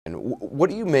And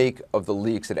what do you make of the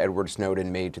leaks that Edward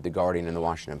Snowden made to The Guardian and The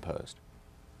Washington Post?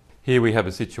 Here we have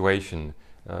a situation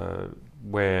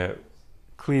where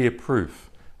clear proof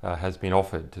has been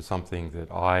offered to something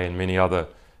that I and many other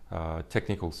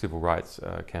technical civil rights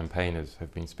campaigners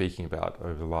have been speaking about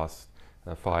over the last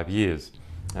 5 years,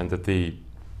 and that the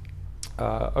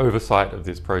oversight of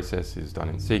this process is done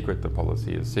in secret, the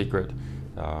policy is secret,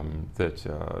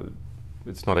 that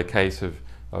it's not a case of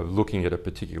looking at a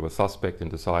particular suspect and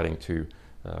deciding to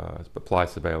apply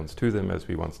surveillance to them as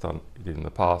we once did in the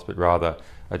past, but rather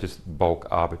just bulk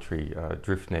arbitrary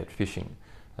drift net fishing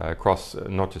across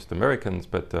not just Americans,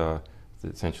 but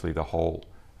essentially the whole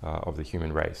of the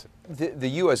human race. The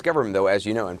U.S. government, though, as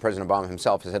you know, and President Obama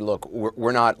himself has said, look,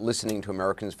 we're not listening to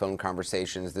Americans' phone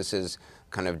conversations. This is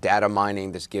kind of data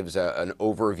mining. This gives an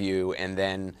overview, and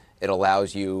then it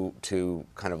allows you to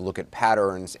kind of look at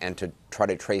patterns and to try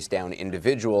to trace down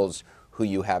individuals who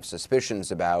you have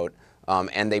suspicions about.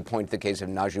 And they point to the case of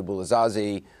Najibullah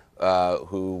Zazi,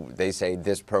 who they say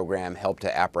this program helped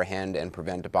to apprehend and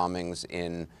prevent bombings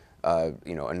in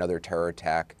another terror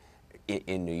attack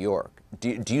in New York.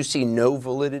 Do you see no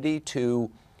validity to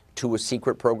a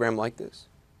secret program like this?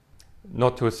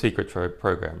 Not to a secret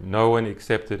program. No one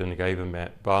accepted and gave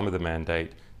Obama the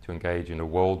mandate to engage in a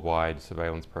worldwide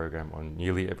surveillance program on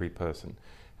nearly every person.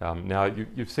 Now,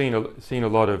 you've seen a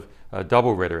lot of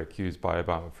double rhetoric used by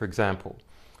Obama. For example,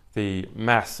 the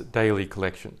mass daily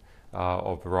collection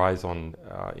of Verizon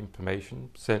information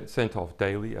sent off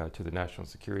daily to the National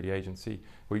Security Agency.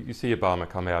 Well, you see Obama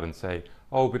come out and say,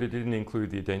 oh, but it didn't include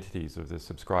the identities of the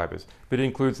subscribers, but it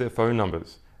includes their phone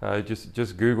numbers.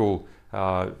 Just Google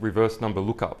reverse number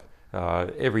lookup.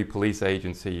 Every police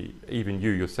agency, even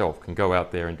you yourself, can go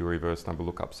out there and do a reverse number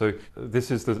lookup. So this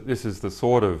is the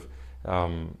sort of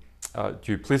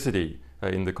duplicity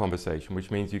in the conversation,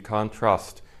 which means you can't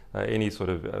trust any sort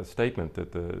of statement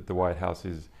that the White House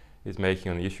is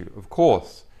making on the issue. Of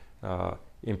course,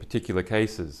 in particular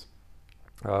cases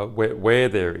where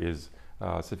there is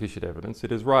sufficient evidence,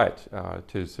 it is right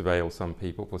to surveil some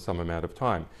people for some amount of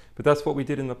time. But that's what we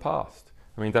did in the past.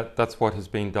 I mean, that's what has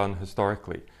been done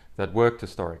historically, that worked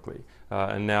historically.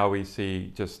 And now we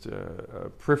see just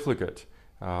profligate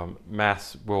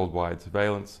mass worldwide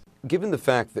surveillance. Given the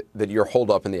fact that you're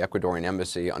holed up in the Ecuadorian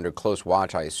Embassy under close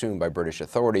watch, I assume, by British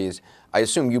authorities, I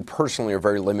assume you personally are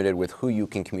very limited with who you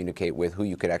can communicate with, who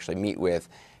you could actually meet with.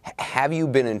 Have you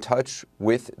been in touch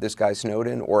with this guy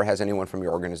Snowden, or has anyone from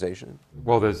your organization?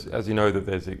 Well, as you know,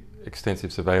 there's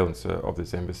extensive surveillance of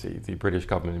this embassy. The British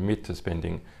government admit to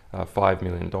spending $5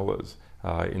 million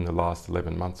in the last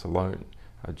 11 months alone,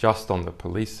 just on the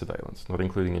police surveillance, not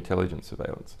including intelligence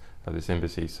surveillance of this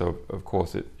embassy. So, of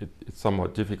course, it's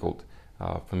somewhat difficult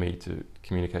for me to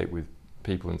communicate with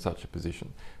people in such a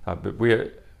position. But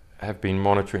we have been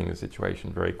monitoring the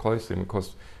situation very closely, and of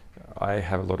course, I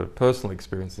have a lot of personal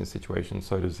experience in situations,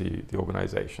 so does the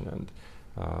organization,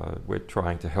 and we're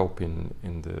trying to help in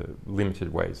the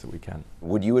limited ways that we can.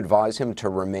 Would you advise him to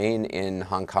remain in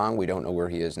Hong Kong? We don't know where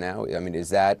he is now. I mean, is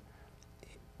that,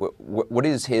 what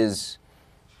is his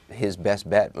best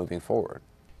bet moving forward?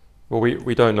 Well,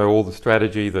 we don't know all the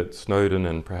strategy that Snowden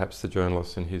and perhaps the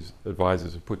journalists and his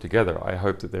advisors have put together. I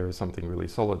hope that there is something really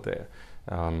solid there.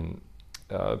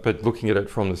 But looking at it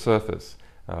from the surface,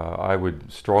 I would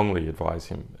strongly advise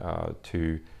him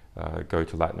to go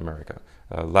to Latin America.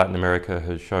 Latin America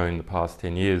has shown the past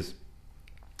 10 years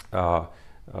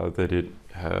that it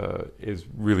is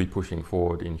really pushing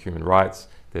forward in human rights.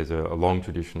 There's a long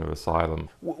tradition of asylum.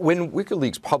 When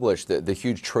WikiLeaks published the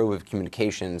huge trove of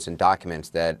communications and documents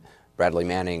that Bradley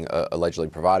Manning allegedly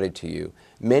provided to you,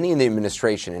 many in the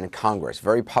administration and in Congress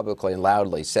very publicly and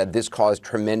loudly said this caused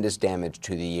tremendous damage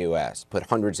to the U.S., put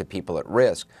hundreds of people at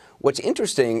risk. What's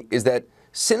interesting is that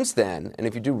since then, and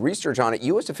if you do research on it,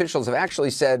 U.S. officials have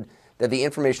actually said that the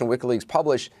information WikiLeaks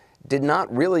published did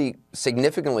not really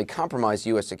significantly compromise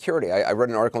U.S. security. I read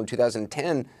an article in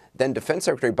 2010, then Defense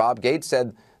Secretary Bob Gates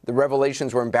said the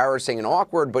revelations were embarrassing and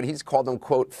awkward, but he's called them,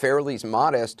 quote, fairly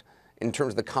modest in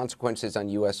terms of the consequences on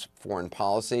U.S. foreign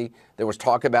policy. There was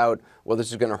talk about, well,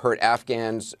 this is going to hurt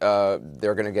Afghans.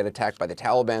 They're going to get attacked by the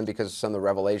Taliban because of some of the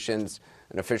revelations.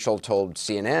 An official told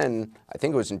CNN, I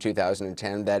think it was in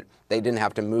 2010, that they didn't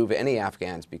have to move any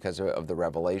Afghans because of the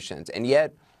revelations. And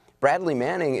yet, Bradley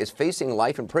Manning is facing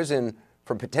life in prison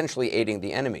for potentially aiding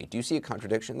the enemy. Do you see a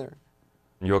contradiction there?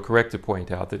 You're correct to point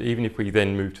out that even if we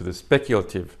then move to the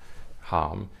speculative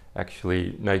harm,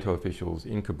 actually NATO officials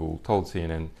in Kabul told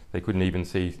CNN they couldn't even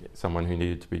see someone who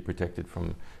needed to be protected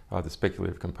from the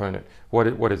speculative component.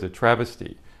 What is a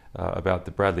travesty about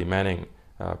the Bradley Manning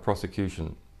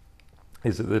prosecution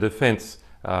is that the defense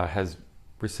has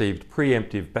received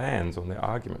preemptive bans on their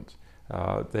argument.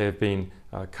 They have been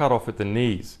cut off at the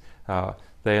knees.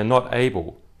 They are not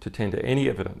able to tender any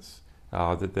evidence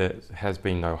that there has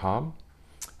been no harm.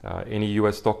 Any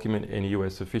US document, any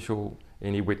US official,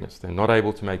 any witness, they're not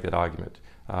able to make that argument.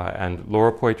 And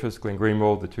Laura Poitras, Glenn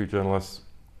Greenwald, the two journalists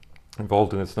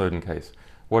involved in the Snowden case,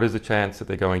 what is the chance that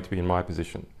they're going to be in my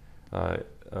position,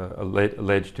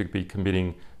 alleged to be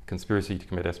committing conspiracy to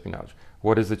commit espionage?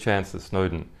 What is the chance that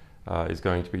Snowden is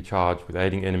going to be charged with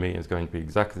aiding enemy and is going to be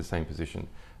exactly the same position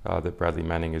that Bradley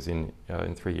Manning is in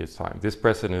 3 years' time? This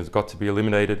precedent has got to be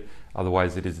eliminated,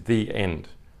 otherwise it is the end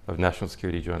of national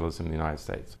security journalism in the United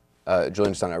States.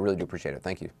 Julian Assange, I really do appreciate it.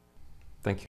 Thank you. Thank you.